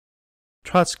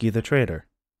Trotsky the Traitor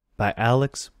by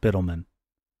Alex Bittelman.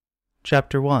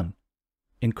 Chapter 1.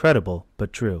 Incredible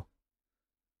but True.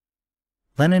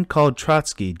 Lenin called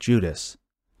Trotsky Judas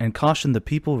and cautioned the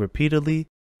people repeatedly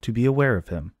to be aware of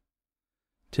him.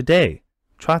 Today,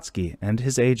 Trotsky and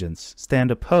his agents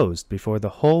stand opposed before the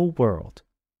whole world.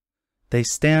 They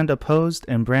stand opposed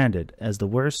and branded as the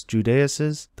worst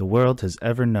Judaists the world has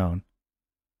ever known.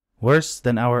 Worse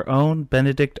than our own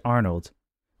Benedict Arnold,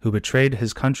 who betrayed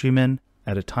his countrymen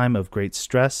at a time of great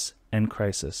stress and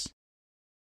crisis.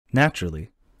 Naturally,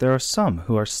 there are some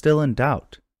who are still in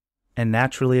doubt, and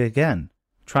naturally again,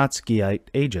 Trotskyite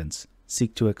agents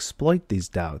seek to exploit these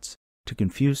doubts to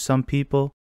confuse some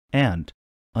people and,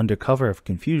 under cover of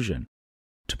confusion,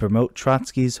 to promote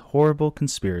Trotsky's horrible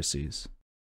conspiracies.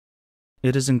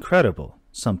 It is incredible,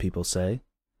 some people say,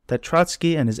 that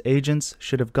Trotsky and his agents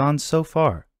should have gone so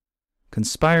far,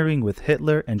 conspiring with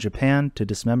Hitler and Japan to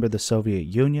dismember the Soviet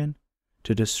Union,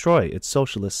 to destroy its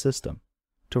socialist system,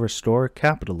 to restore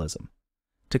capitalism,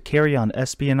 to carry on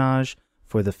espionage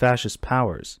for the fascist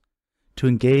powers, to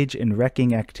engage in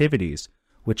wrecking activities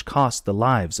which cost the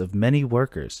lives of many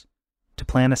workers, to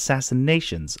plan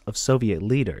assassinations of Soviet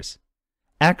leaders,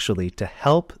 actually to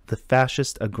help the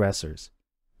fascist aggressors,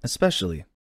 especially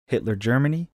Hitler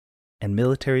Germany and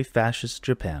military fascist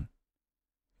Japan,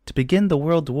 to begin the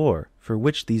world war for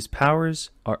which these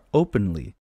powers are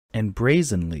openly and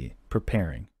brazenly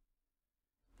preparing.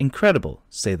 Incredible,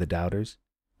 say the doubters,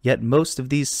 yet most of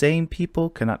these same people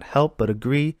cannot help but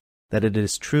agree that it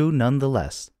is true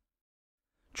nonetheless.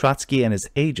 Trotsky and his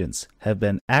agents have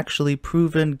been actually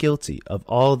proven guilty of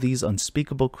all these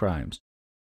unspeakable crimes.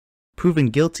 Proven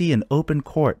guilty in open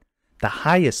court, the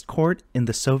highest court in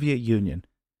the Soviet Union,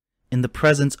 in the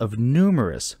presence of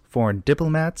numerous foreign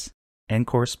diplomats and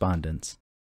correspondents.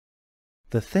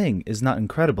 The thing is not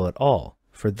incredible at all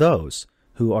for those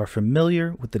who are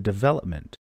familiar with the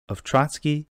development of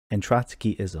Trotsky and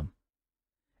Trotskyism,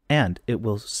 and it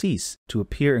will cease to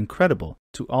appear incredible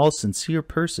to all sincere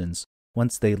persons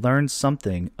once they learn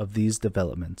something of these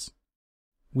developments.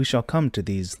 We shall come to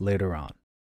these later on.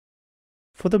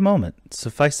 For the moment,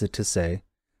 suffice it to say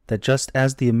that just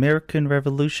as the American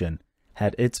Revolution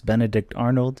had its Benedict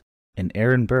Arnold and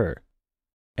Aaron Burr,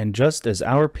 and just as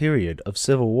our period of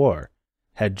Civil War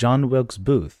had John Wilkes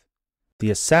Booth, the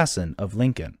assassin of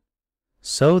Lincoln,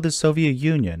 so the Soviet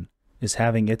Union is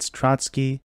having its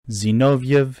Trotsky,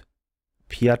 Zinoviev,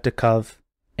 Pyatakov,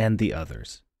 and the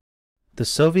others. The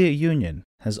Soviet Union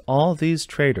has all these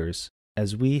traitors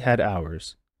as we had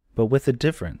ours, but with a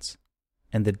difference,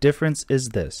 and the difference is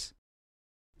this.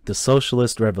 The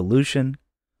Socialist Revolution,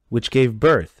 which gave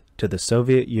birth to the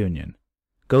Soviet Union,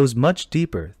 goes much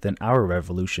deeper than our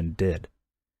revolution did.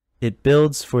 It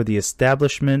builds for the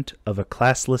establishment of a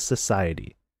classless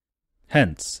society.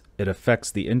 Hence, it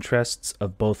affects the interests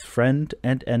of both friend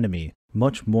and enemy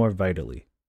much more vitally.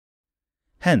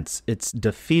 Hence, its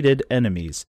defeated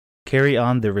enemies carry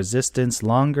on their resistance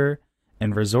longer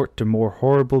and resort to more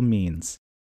horrible means.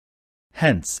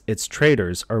 Hence, its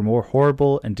traitors are more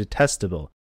horrible and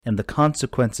detestable, and the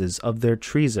consequences of their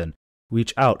treason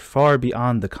reach out far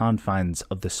beyond the confines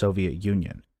of the Soviet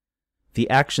Union. The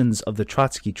actions of the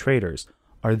Trotsky traitors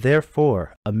are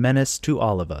therefore a menace to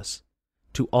all of us,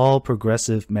 to all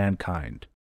progressive mankind.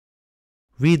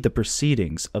 Read the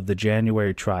proceedings of the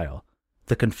January trial,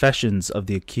 the confessions of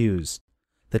the accused,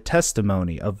 the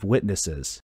testimony of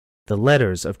witnesses, the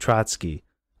letters of Trotsky,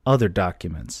 other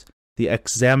documents, the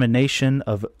examination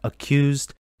of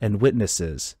accused and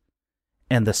witnesses,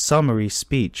 and the summary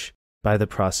speech by the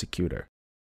prosecutor.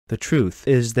 The truth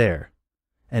is there,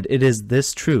 and it is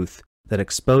this truth that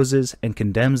exposes and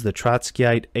condemns the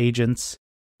Trotskyite agents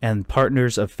and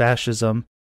partners of fascism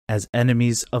as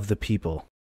enemies of the people.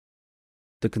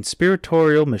 The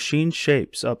conspiratorial machine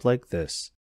shapes up like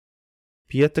this.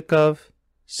 Pyatakov,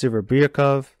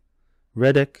 Siverbyrkov,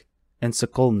 Redik, and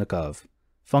Sokolnikov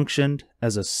functioned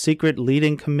as a secret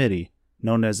leading committee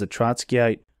known as the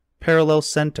Trotskyite Parallel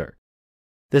Center.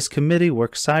 This committee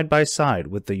worked side by side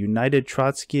with the United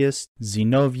Trotskyist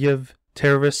Zinoviev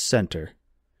Terrorist Center,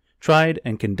 tried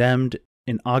and condemned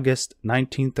in August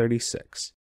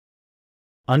 1936.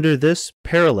 Under this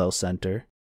parallel center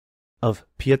of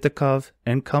Pyatakov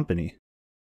and company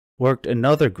worked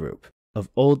another group of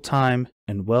old-time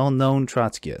and well-known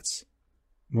Trotskyists,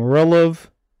 Morelov,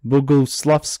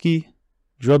 Boguslavsky,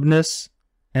 Drobnis,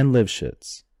 and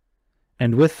Lifshitz,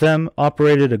 and with them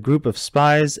operated a group of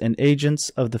spies and agents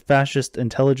of the fascist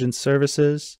intelligence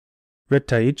services,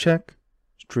 Retaichek,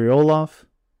 Striolov,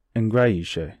 and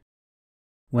Graische.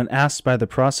 When asked by the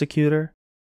prosecutor,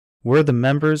 Were the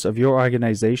members of your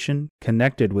organization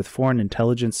connected with foreign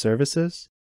intelligence services?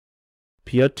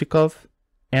 Piotrkov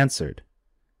answered,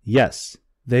 yes,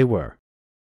 they were.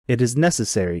 It is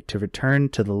necessary to return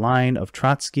to the line of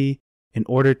Trotsky in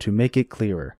order to make it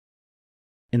clearer.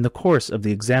 In the course of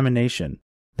the examination,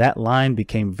 that line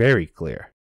became very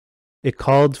clear. It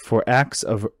called for acts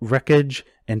of wreckage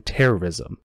and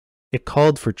terrorism. It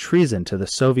called for treason to the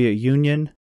Soviet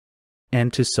Union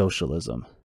and to socialism.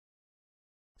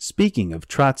 Speaking of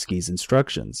Trotsky's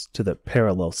instructions to the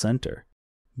Parallel Center,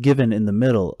 given in the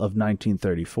middle of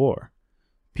 1934,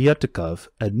 Piotrkov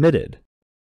admitted,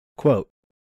 quote,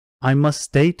 I must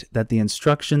state that the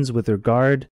instructions with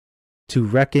regard to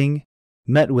wrecking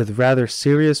met with rather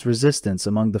serious resistance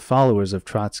among the followers of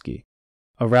Trotsky,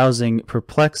 arousing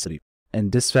perplexity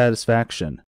and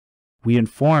dissatisfaction. We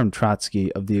informed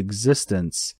Trotsky of the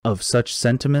existence of such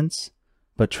sentiments,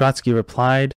 but Trotsky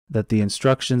replied that the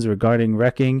instructions regarding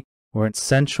wrecking were an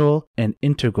essential and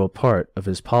integral part of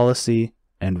his policy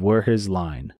and were his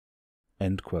line.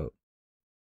 End quote.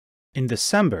 In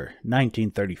December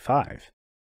 1935,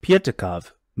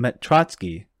 Piotrkov met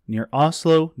Trotsky near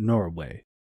Oslo, Norway.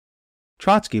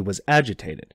 Trotsky was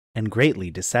agitated and greatly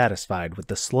dissatisfied with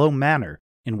the slow manner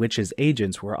in which his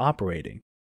agents were operating,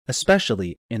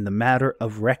 especially in the matter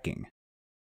of wrecking.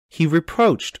 He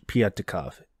reproached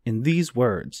Piotrkov in these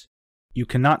words, You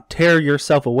cannot tear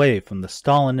yourself away from the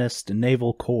Stalinist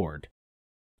naval cord.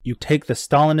 You take the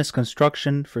Stalinist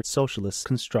construction for socialist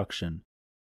construction.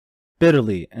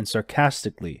 Bitterly and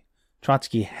sarcastically,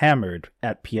 Trotsky hammered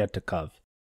at Piotrkov.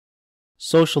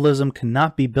 Socialism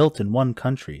cannot be built in one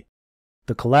country.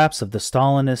 The collapse of the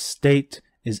Stalinist state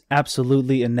is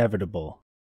absolutely inevitable.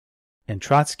 And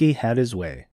Trotsky had his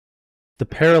way. The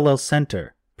Parallel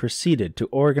Center proceeded to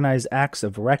organize acts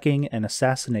of wrecking and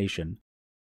assassination.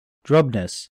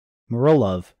 Drobnis,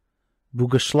 Murolov,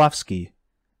 Boguslavsky,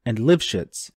 and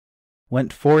Lifshitz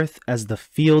went forth as the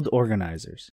field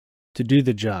organizers to do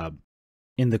the job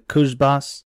in the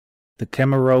Kuzbass, the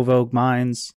Kemerovo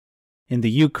mines, in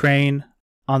the Ukraine,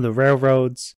 on the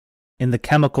railroads, in the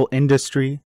chemical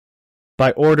industry.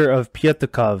 By order of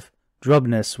Piotrkov,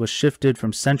 Drobnis was shifted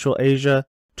from Central Asia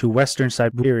to Western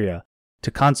Siberia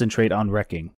to concentrate on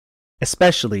wrecking,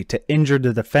 especially to injure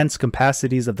the defense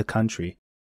capacities of the country.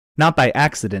 Not by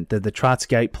accident did the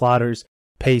Trotskyite plotters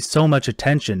pay so much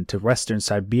attention to Western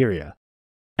Siberia,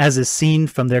 as is seen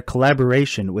from their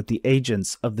collaboration with the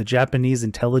agents of the Japanese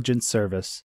intelligence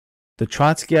service. The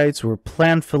Trotskyites were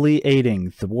planfully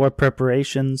aiding the war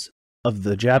preparations of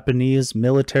the Japanese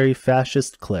military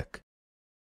fascist clique.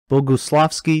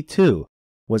 Boguslavsky, too,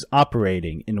 was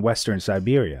operating in Western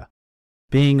Siberia,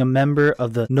 being a member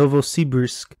of the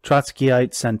Novosibirsk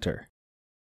Trotskyite Center.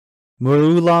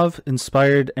 Murulov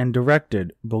inspired and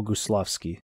directed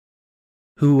Boguslavsky,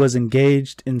 who was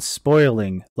engaged in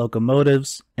spoiling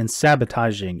locomotives and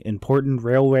sabotaging important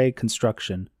railway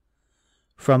construction.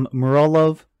 From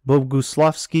Murolov,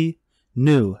 Boguslavsky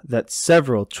knew that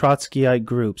several Trotskyite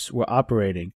groups were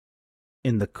operating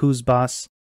in the Kuzbass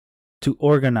to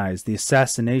organize the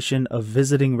assassination of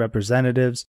visiting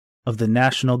representatives of the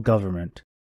national government,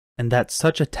 and that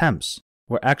such attempts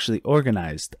were actually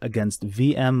organized against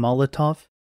V.M. Molotov,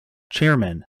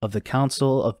 chairman of the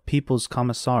Council of People's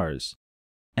Commissars,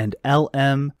 and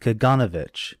L.M.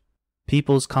 Kaganovich,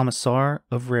 People's Commissar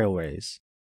of Railways.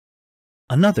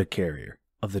 Another carrier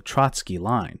of the Trotsky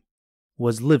line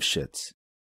was Lifshitz,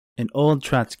 an old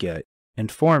Trotskyite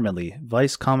and formerly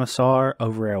Vice Commissar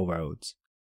of Railroads.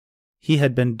 He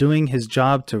had been doing his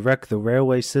job to wreck the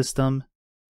railway system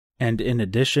and, in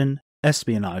addition,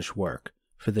 espionage work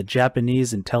for the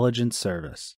Japanese intelligence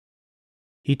service.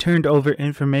 He turned over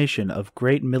information of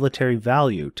great military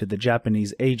value to the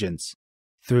Japanese agents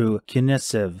through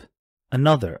Kniazev,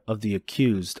 another of the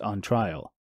accused on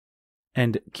trial.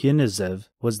 And Kniazev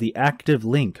was the active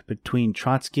link between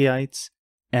Trotskyites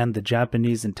and the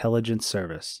Japanese intelligence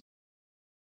service.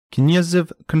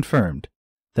 Kniazev confirmed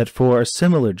that for a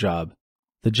similar job,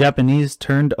 the Japanese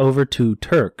turned over to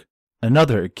Turk,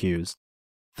 another accused,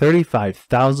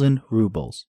 35,000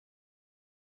 rubles.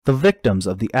 The victims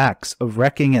of the acts of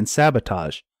wrecking and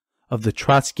sabotage of the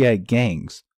Trotskyite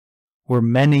gangs were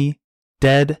many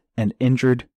dead and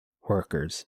injured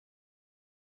workers.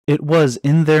 It was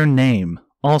in their name,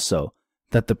 also,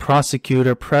 that the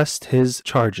prosecutor pressed his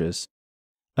charges.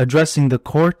 Addressing the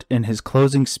court in his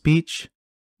closing speech,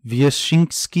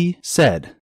 Vyazhinsky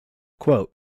said,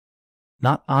 quote,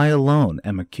 Not I alone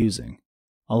am accusing.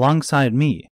 Alongside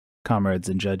me, comrades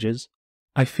and judges,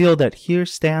 I feel that here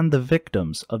stand the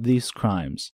victims of these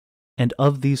crimes and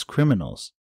of these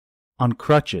criminals, on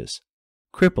crutches,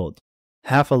 crippled,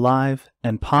 half alive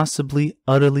and possibly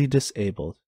utterly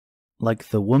disabled, like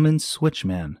the woman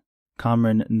switchman,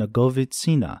 Comrade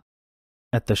Nagovitsina,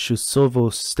 at the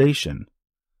Shusovo station,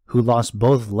 who lost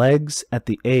both legs at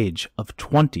the age of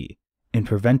 20 in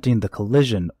preventing the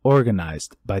collision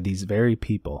organized by these very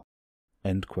people."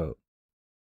 End quote.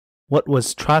 What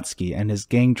was Trotsky and his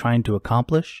gang trying to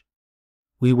accomplish?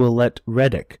 We will let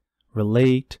Reddick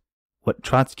relate what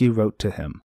Trotsky wrote to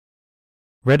him.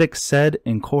 Reddick said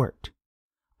in court,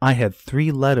 "I had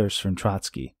 3 letters from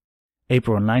Trotsky,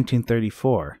 April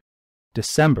 1934,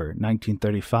 December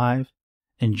 1935,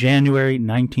 and January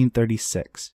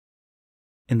 1936.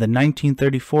 In the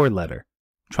 1934 letter,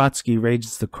 Trotsky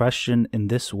raises the question in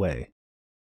this way."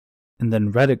 And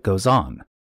then Reddick goes on,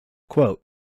 quote,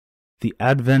 "The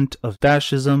advent of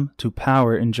fascism to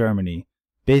power in Germany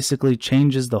basically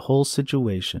changes the whole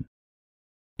situation.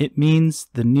 It means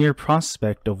the near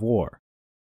prospect of war.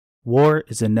 War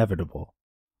is inevitable,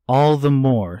 all the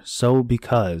more so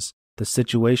because the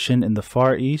situation in the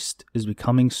Far East is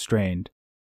becoming strained.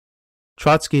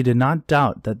 Trotsky did not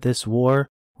doubt that this war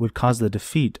would cause the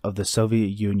defeat of the Soviet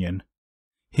Union.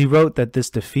 He wrote that this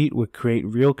defeat would create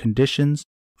real conditions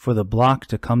for the bloc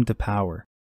to come to power,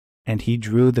 and he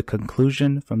drew the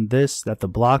conclusion from this that the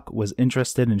bloc was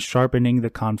interested in sharpening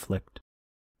the conflict."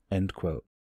 End quote.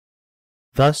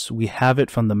 Thus we have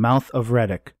it from the mouth of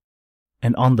Reddick,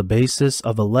 and on the basis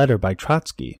of a letter by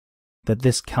Trotsky, that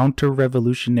this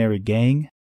counter-revolutionary gang,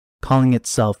 calling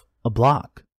itself a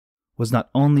bloc, was not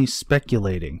only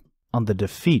speculating on the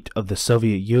defeat of the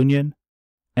Soviet Union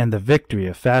and the victory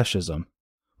of fascism,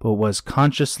 but was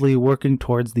consciously working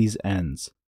towards these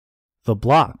ends. The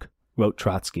bloc, wrote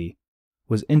Trotsky,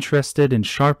 was interested in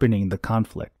sharpening the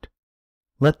conflict.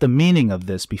 Let the meaning of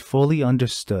this be fully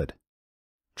understood.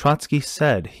 Trotsky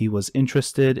said he was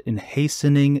interested in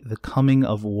hastening the coming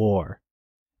of war,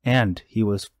 and he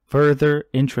was further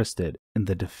interested in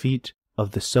the defeat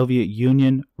of the Soviet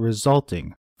Union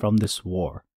resulting from this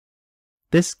war.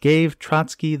 This gave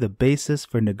Trotsky the basis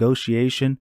for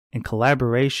negotiation and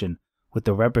collaboration with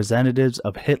the representatives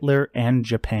of Hitler and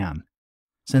Japan,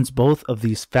 since both of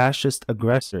these fascist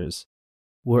aggressors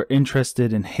were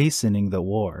interested in hastening the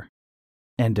war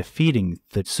and defeating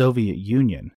the Soviet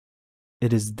Union.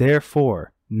 It is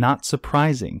therefore not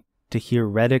surprising to hear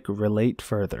Reddick relate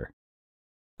further.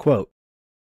 Quote,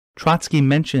 "Trotsky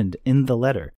mentioned in the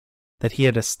letter that he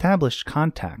had established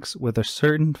contacts with a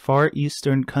certain Far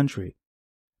Eastern country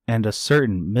and a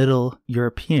certain Middle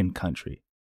European country,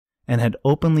 and had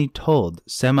openly told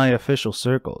semi-official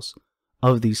circles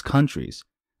of these countries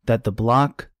that the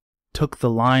bloc took the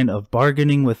line of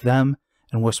bargaining with them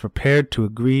and was prepared to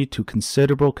agree to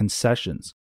considerable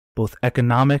concessions, both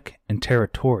economic and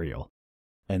territorial."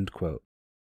 End quote.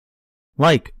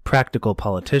 Like practical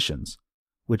politicians,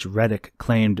 which Reddick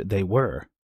claimed they were,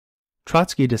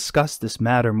 Trotsky discussed this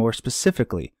matter more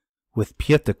specifically with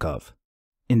Pietikov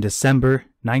in December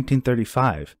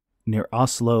 1935 near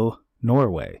Oslo,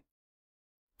 Norway.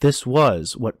 This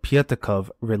was what Pietikov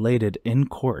related in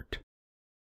court.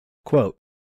 Quote,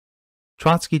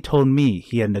 "Trotsky told me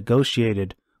he had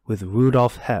negotiated with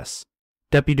Rudolf Hess,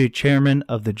 deputy chairman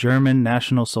of the German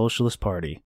National Socialist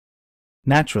Party.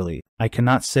 Naturally, I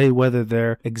cannot say whether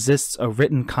there exists a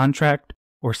written contract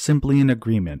or simply an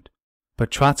agreement,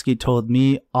 but Trotsky told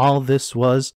me all this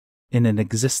was in an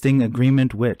existing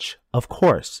agreement which, of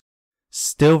course,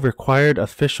 still required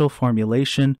official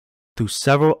formulation through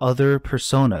several other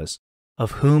personas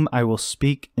of whom I will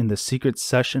speak in the secret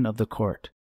session of the court.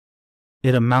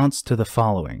 It amounts to the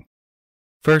following.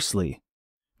 Firstly,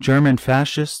 German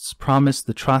fascists promised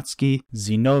the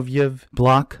Trotsky-Zinoviev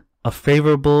bloc a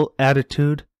favorable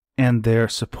attitude and their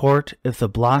support if the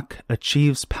bloc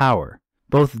achieves power,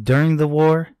 both during the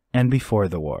war and before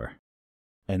the war."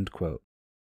 End quote.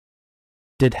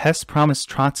 Did Hess promise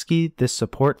Trotsky this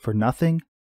support for nothing?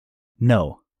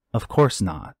 No, of course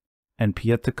not. And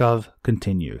Pietikov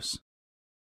continues.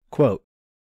 Quote,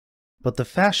 "But the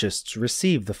fascists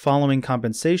received the following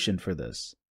compensation for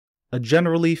this: a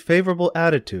generally favorable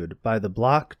attitude by the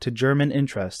bloc to German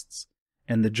interests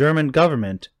and the German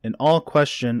government in all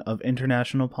question of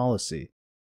international policy,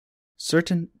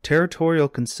 certain territorial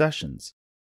concessions.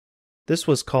 This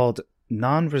was called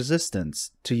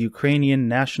non-resistance to Ukrainian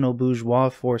national bourgeois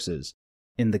forces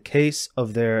in the case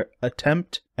of their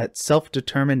attempt at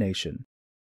self-determination.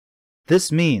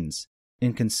 This means,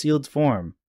 in concealed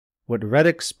form, what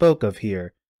Reddick spoke of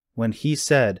here when he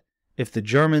said if the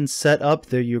Germans set up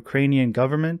their Ukrainian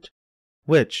government,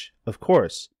 which, of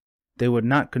course, they would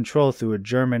not control through a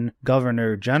German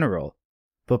governor-general,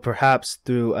 but perhaps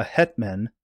through a hetman,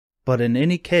 But in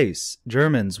any case,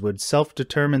 Germans would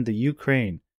self-determine the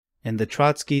Ukraine, and the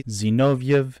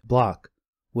Trotsky-Zinoviev bloc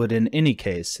would in any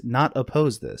case not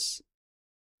oppose this.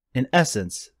 In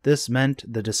essence, this meant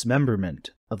the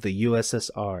dismemberment of the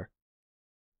USSR.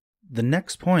 The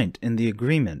next point in the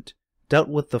agreement dealt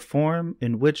with the form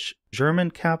in which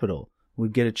German capital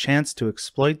would get a chance to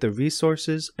exploit the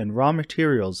resources and raw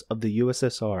materials of the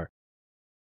USSR.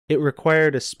 It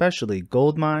required especially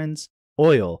gold mines,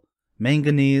 oil,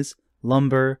 manganese,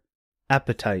 lumber,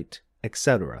 apatite,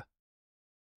 etc.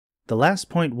 The last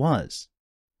point was,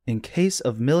 in case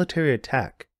of military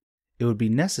attack, it would be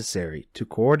necessary to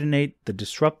coordinate the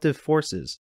disruptive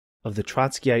forces of the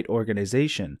Trotskyite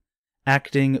organization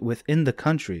acting within the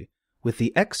country with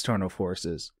the external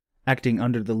forces acting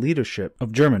under the leadership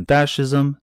of German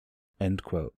fascism." End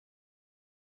quote.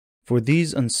 For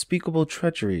these unspeakable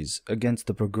treacheries against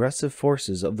the progressive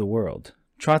forces of the world,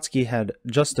 Trotsky had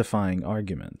justifying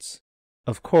arguments.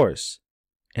 Of course,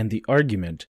 and the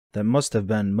argument that must have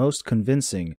been most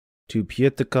convincing to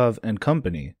Pyatakov and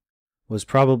company was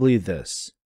probably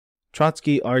this.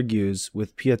 Trotsky argues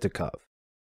with Pyatakov,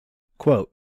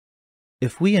 quote,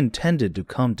 "If we intended to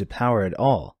come to power at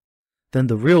all, then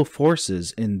the real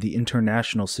forces in the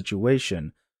international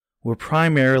situation were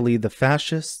primarily the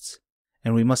fascists,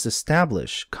 and we must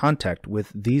establish contact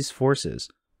with these forces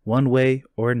one way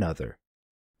or another."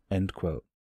 End quote.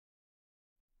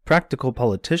 Practical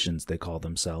politicians, they call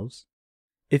themselves.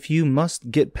 If you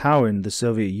must get power in the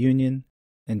Soviet Union,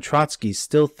 and Trotsky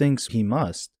still thinks he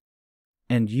must,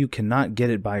 and you cannot get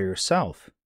it by yourself,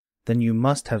 then you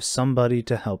must have somebody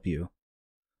to help you.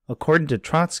 According to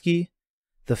Trotsky,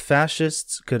 the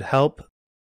fascists could help,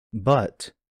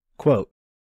 but, quote,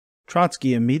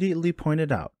 Trotsky immediately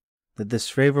pointed out that this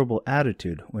favorable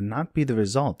attitude would not be the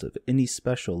result of any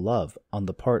special love on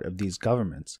the part of these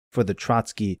governments for the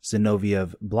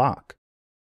Trotsky-Zinoviev bloc.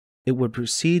 It would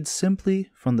proceed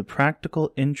simply from the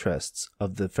practical interests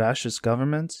of the fascist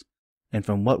governments and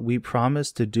from what we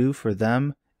promise to do for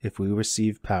them if we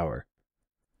receive power.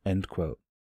 End quote.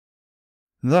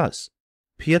 Thus,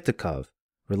 Pyatakov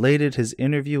related his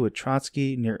interview with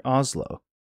Trotsky near Oslo.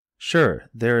 Sure,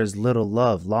 there is little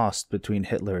love lost between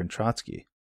Hitler and Trotsky.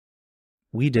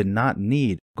 We did not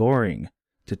need Göring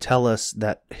to tell us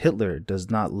that Hitler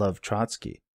does not love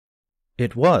Trotsky.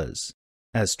 It was,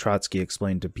 as Trotsky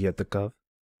explained to Pyatakov,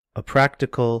 a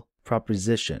practical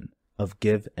proposition of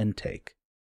give and take.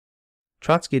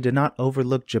 Trotsky did not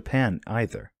overlook Japan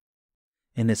either.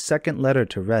 In his second letter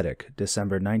to Reddick,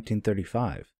 December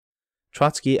 1935,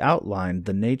 Trotsky outlined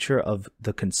the nature of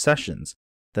the concessions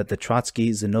that the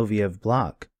Trotsky-Zinoviev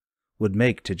bloc would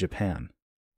make to Japan.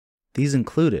 These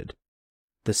included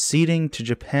the ceding to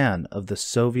Japan of the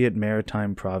Soviet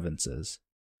maritime provinces,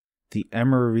 the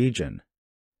Amur region,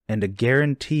 and a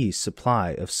guarantee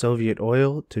supply of Soviet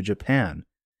oil to Japan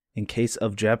in case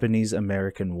of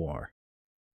Japanese-American War.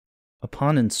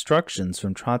 Upon instructions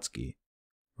from Trotsky,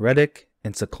 Reddick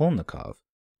and Sokolnikov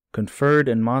conferred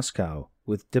in Moscow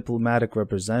with diplomatic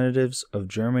representatives of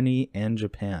Germany and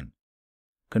Japan,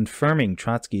 confirming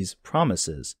Trotsky's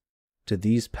promises to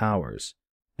these powers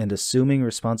and assuming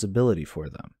responsibility for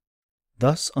them.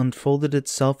 Thus unfolded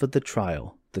itself at the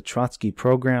trial the Trotsky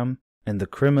program and the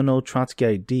criminal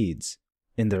Trotskyite deeds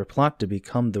in their plot to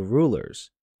become the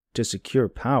rulers to secure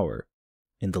power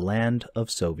in the land of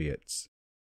Soviets.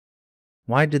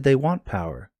 Why did they want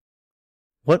power?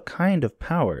 What kind of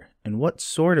power and what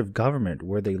sort of government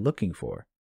were they looking for?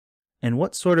 And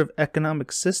what sort of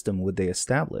economic system would they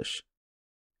establish?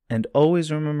 And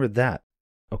always remember that,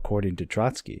 according to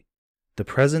Trotsky, the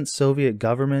present Soviet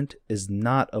government is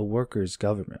not a workers'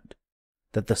 government,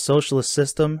 that the socialist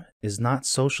system is not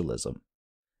socialism,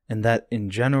 and that in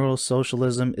general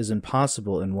socialism is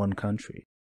impossible in one country.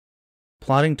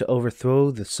 Plotting to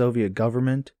overthrow the Soviet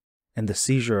government and the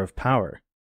seizure of power,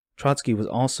 Trotsky was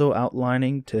also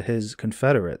outlining to his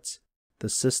confederates the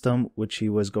system which he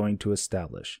was going to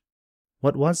establish.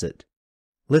 What was it?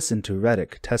 Listen to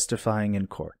Reddick testifying in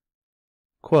court.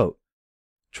 Quote,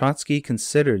 Trotsky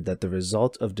considered that the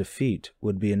result of defeat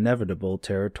would be inevitable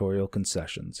territorial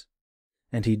concessions,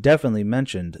 and he definitely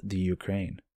mentioned the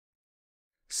Ukraine.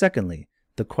 Secondly,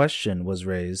 the question was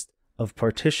raised of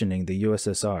partitioning the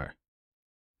USSR.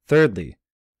 Thirdly,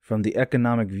 from the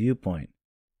economic viewpoint,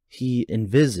 he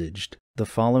envisaged the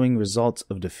following results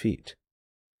of defeat: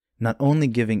 not only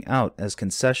giving out as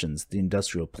concessions the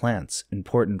industrial plants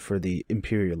important for the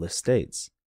imperialist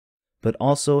states, but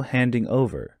also handing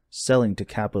over, selling to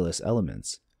capitalist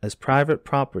elements as private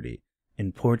property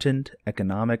important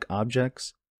economic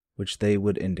objects which they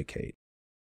would indicate.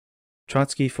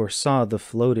 Trotsky foresaw the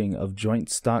floating of joint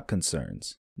stock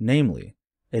concerns namely,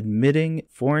 admitting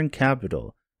foreign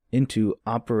capital into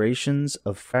operations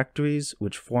of factories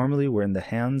which formerly were in the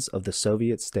hands of the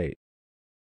Soviet state.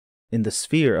 In the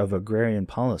sphere of agrarian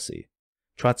policy,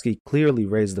 Trotsky clearly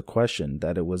raised the question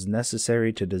that it was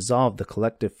necessary to dissolve the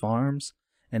collective farms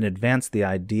and advance the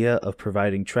idea of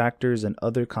providing tractors and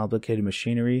other complicated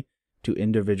machinery to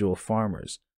individual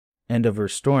farmers, and of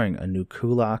restoring a new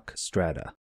kulak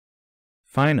strata.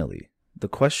 Finally, the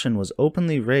question was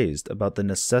openly raised about the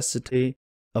necessity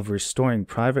of restoring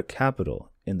private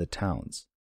capital in the towns.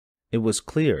 It was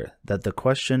clear that the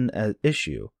question at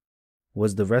issue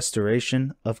was the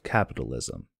restoration of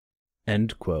capitalism.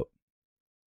 End quote.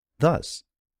 Thus,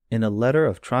 in a letter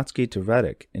of Trotsky to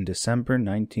Reddick in December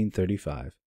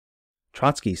 1935,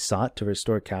 Trotsky sought to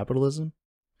restore capitalism?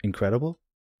 Incredible?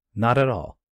 Not at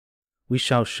all. We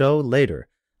shall show later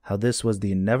how this was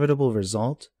the inevitable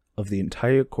result of the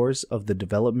entire course of the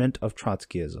development of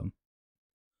Trotskyism.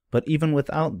 But even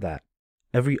without that,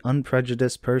 every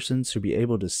unprejudiced person should be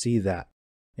able to see that,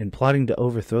 in plotting to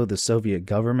overthrow the Soviet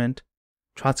government,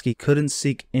 Trotsky couldn't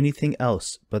seek anything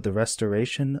else but the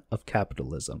restoration of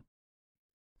capitalism.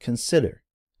 Consider,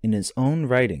 in his own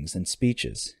writings and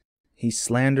speeches, he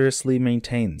slanderously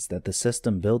maintains that the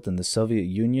system built in the Soviet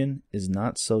Union is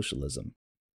not socialism.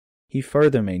 He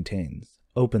further maintains,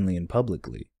 openly and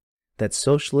publicly, that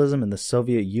socialism in the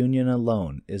Soviet Union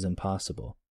alone is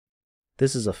impossible.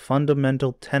 This is a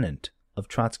fundamental tenet of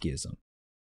Trotskyism.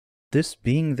 This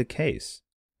being the case,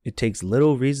 it takes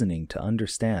little reasoning to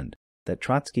understand that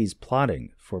Trotsky's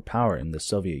plotting for power in the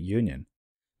Soviet Union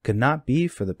could not be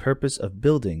for the purpose of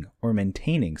building or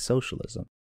maintaining socialism.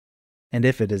 And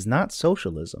if it is not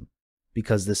socialism,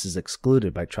 because this is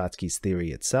excluded by Trotsky's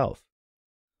theory itself,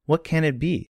 what can it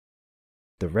be?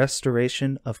 The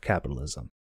restoration of capitalism.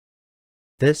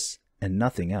 This and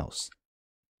nothing else.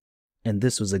 And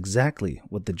this was exactly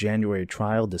what the January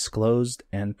trial disclosed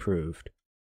and proved.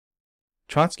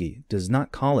 Trotsky does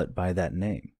not call it by that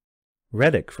name.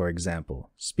 Reddick, for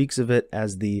example, speaks of it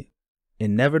as the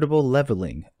inevitable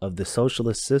leveling of the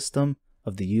socialist system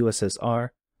of the USSR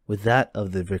with that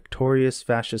of the victorious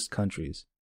fascist countries.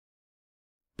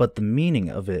 But the meaning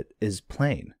of it is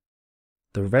plain: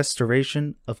 the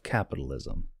restoration of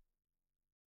capitalism.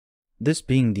 This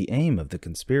being the aim of the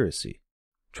conspiracy,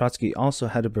 Trotsky also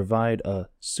had to provide a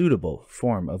suitable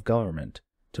form of government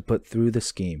to put through the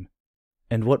scheme.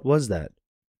 And what was that?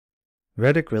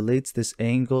 Reddick relates this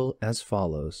angle as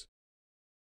follows.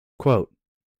 Quote,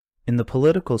 in the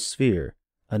political sphere,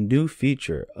 a new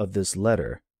feature of this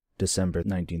letter, December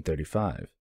 1935,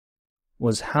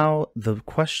 was how the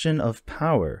question of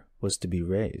power was to be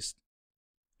raised.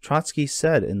 Trotsky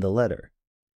said in the letter,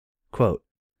 quote,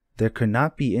 there could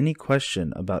not be any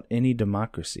question about any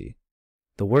democracy.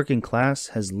 The working class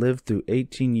has lived through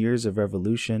 18 years of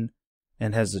revolution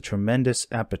and has a tremendous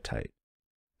appetite,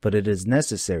 but it is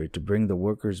necessary to bring the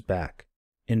workers back,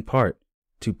 in part,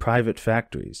 to private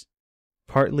factories,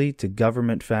 partly to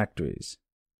government factories,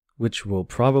 which will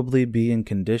probably be in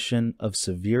condition of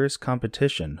severest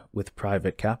competition with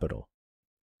private capital.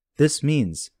 This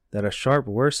means that a sharp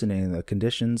worsening in the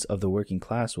conditions of the working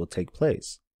class will take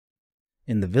place.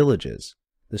 In the villages,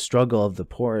 the struggle of the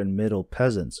poor and middle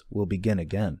peasants will begin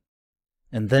again,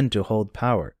 and then to hold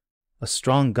power, a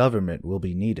strong government will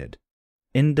be needed,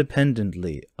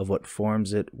 independently of what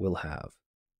forms it will have.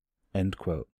 End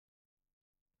quote.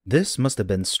 This must have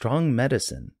been strong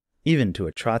medicine, even to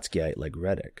a Trotskyite like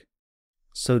Reddick.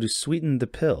 So to sweeten the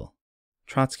pill,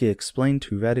 Trotsky explained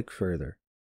to Reddick further.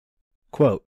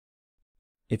 Quote,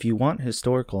 if you want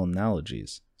historical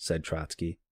analogies, said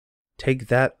Trotsky, take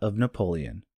that of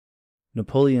Napoleon.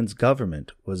 Napoleon's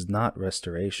government was not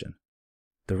restoration.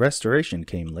 The restoration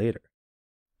came later.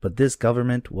 But this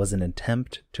government was an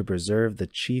attempt to preserve the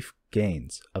chief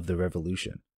gains of the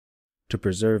revolution, to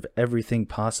preserve everything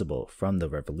possible from the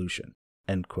revolution.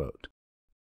 End quote.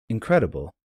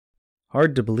 Incredible.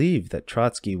 Hard to believe that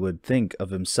Trotsky would think of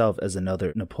himself as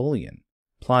another Napoleon,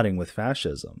 plotting with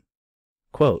fascism.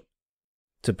 Quote,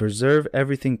 to preserve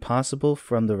everything possible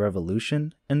from the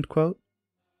revolution? End quote.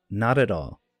 Not at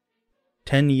all.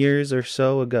 10 years or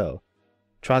so ago,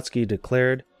 Trotsky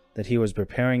declared that he was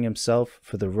preparing himself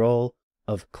for the role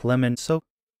of Clemenceau,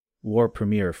 war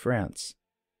premier of France,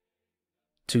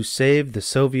 to save the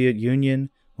Soviet Union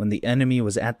when the enemy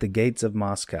was at the gates of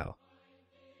Moscow.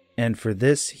 And for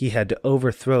this he had to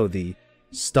overthrow the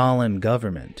Stalin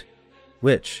government,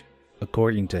 which,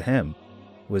 according to him,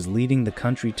 was leading the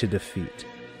country to defeat.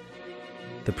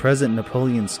 The present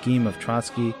Napoleon scheme of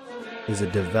Trotsky is a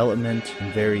development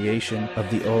and variation of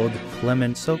the old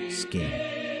Clemenceau scheme.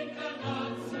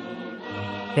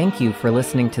 Thank you for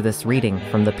listening to this reading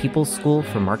from the People's School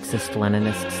for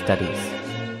Marxist-Leninist Studies.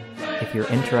 If you're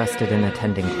interested in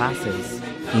attending classes,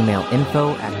 email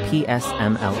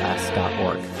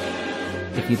info@psmls.org.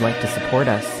 If you'd like to support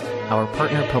us, our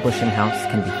partner publishing house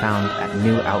can be found at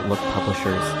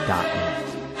newoutlookpublishers.net.